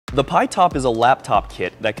The Pi Top is a laptop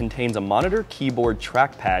kit that contains a monitor, keyboard,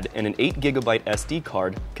 trackpad, and an 8GB SD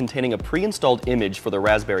card containing a pre-installed image for the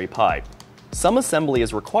Raspberry Pi. Some assembly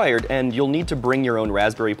is required, and you'll need to bring your own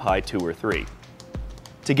Raspberry Pi 2 or 3.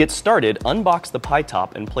 To get started, unbox the Pi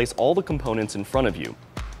Top and place all the components in front of you.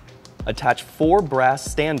 Attach 4 brass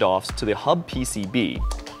standoffs to the Hub PCB.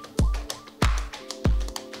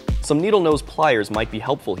 Some needle nose pliers might be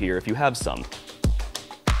helpful here if you have some.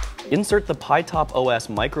 Insert the Pi Top OS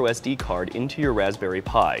microSD card into your Raspberry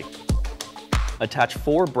Pi. Attach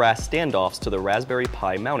 4 brass standoffs to the Raspberry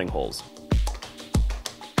Pi mounting holes.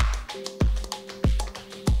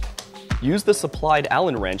 Use the supplied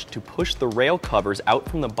Allen wrench to push the rail covers out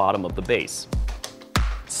from the bottom of the base.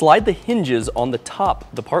 Slide the hinges on the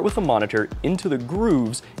top, the part with the monitor, into the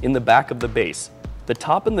grooves in the back of the base. The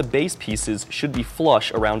top and the base pieces should be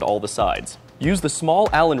flush around all the sides. Use the small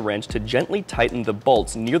Allen wrench to gently tighten the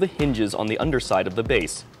bolts near the hinges on the underside of the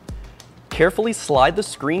base. Carefully slide the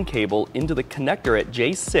screen cable into the connector at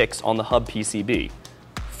J6 on the Hub PCB.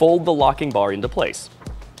 Fold the locking bar into place.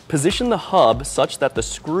 Position the hub such that the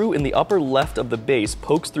screw in the upper left of the base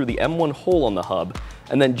pokes through the M1 hole on the hub,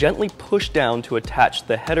 and then gently push down to attach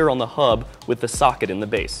the header on the hub with the socket in the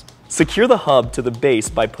base. Secure the hub to the base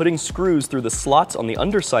by putting screws through the slots on the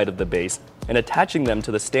underside of the base and attaching them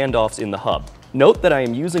to the standoffs in the hub. Note that I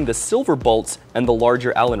am using the silver bolts and the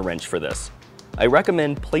larger Allen wrench for this. I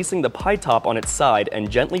recommend placing the Pi Top on its side and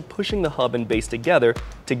gently pushing the hub and base together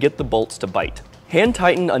to get the bolts to bite. Hand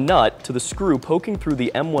tighten a nut to the screw poking through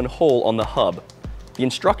the M1 hole on the hub. The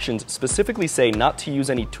instructions specifically say not to use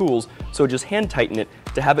any tools, so just hand tighten it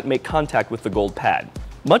to have it make contact with the gold pad.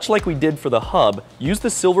 Much like we did for the hub, use the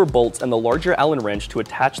silver bolts and the larger Allen wrench to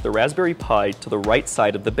attach the Raspberry Pi to the right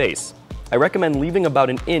side of the base. I recommend leaving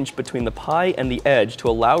about an inch between the Pi and the edge to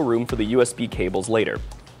allow room for the USB cables later.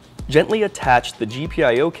 Gently attach the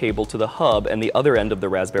GPIO cable to the hub and the other end of the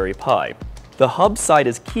Raspberry Pi. The hub side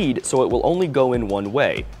is keyed, so it will only go in one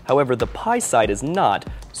way. However, the Pi side is not,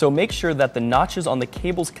 so make sure that the notches on the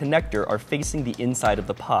cable's connector are facing the inside of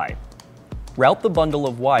the Pi. Route the bundle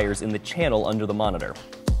of wires in the channel under the monitor.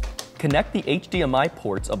 Connect the HDMI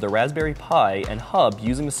ports of the Raspberry Pi and hub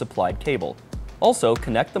using the supplied cable. Also,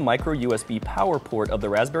 connect the micro USB power port of the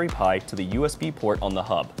Raspberry Pi to the USB port on the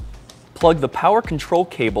hub. Plug the power control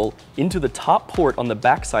cable into the top port on the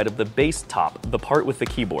back side of the base top, the part with the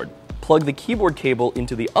keyboard. Plug the keyboard cable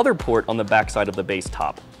into the other port on the back side of the base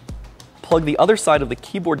top. Plug the other side of the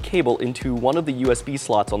keyboard cable into one of the USB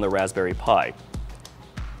slots on the Raspberry Pi.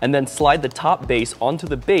 And then slide the top base onto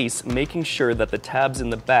the base, making sure that the tabs in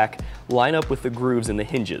the back line up with the grooves in the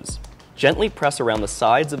hinges. Gently press around the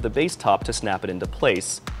sides of the base top to snap it into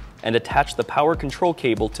place, and attach the power control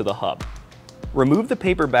cable to the hub. Remove the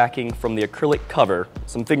paper backing from the acrylic cover.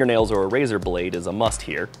 Some fingernails or a razor blade is a must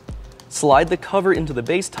here. Slide the cover into the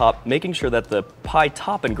base top, making sure that the Pi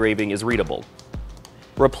Top engraving is readable.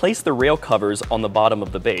 Replace the rail covers on the bottom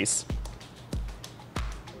of the base.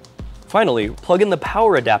 Finally, plug in the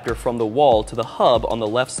power adapter from the wall to the hub on the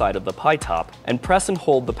left side of the Pi Top and press and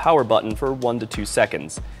hold the power button for 1 to 2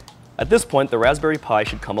 seconds. At this point, the Raspberry Pi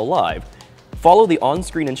should come alive. Follow the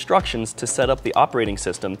on-screen instructions to set up the operating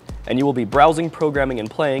system, and you will be browsing, programming, and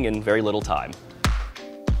playing in very little time.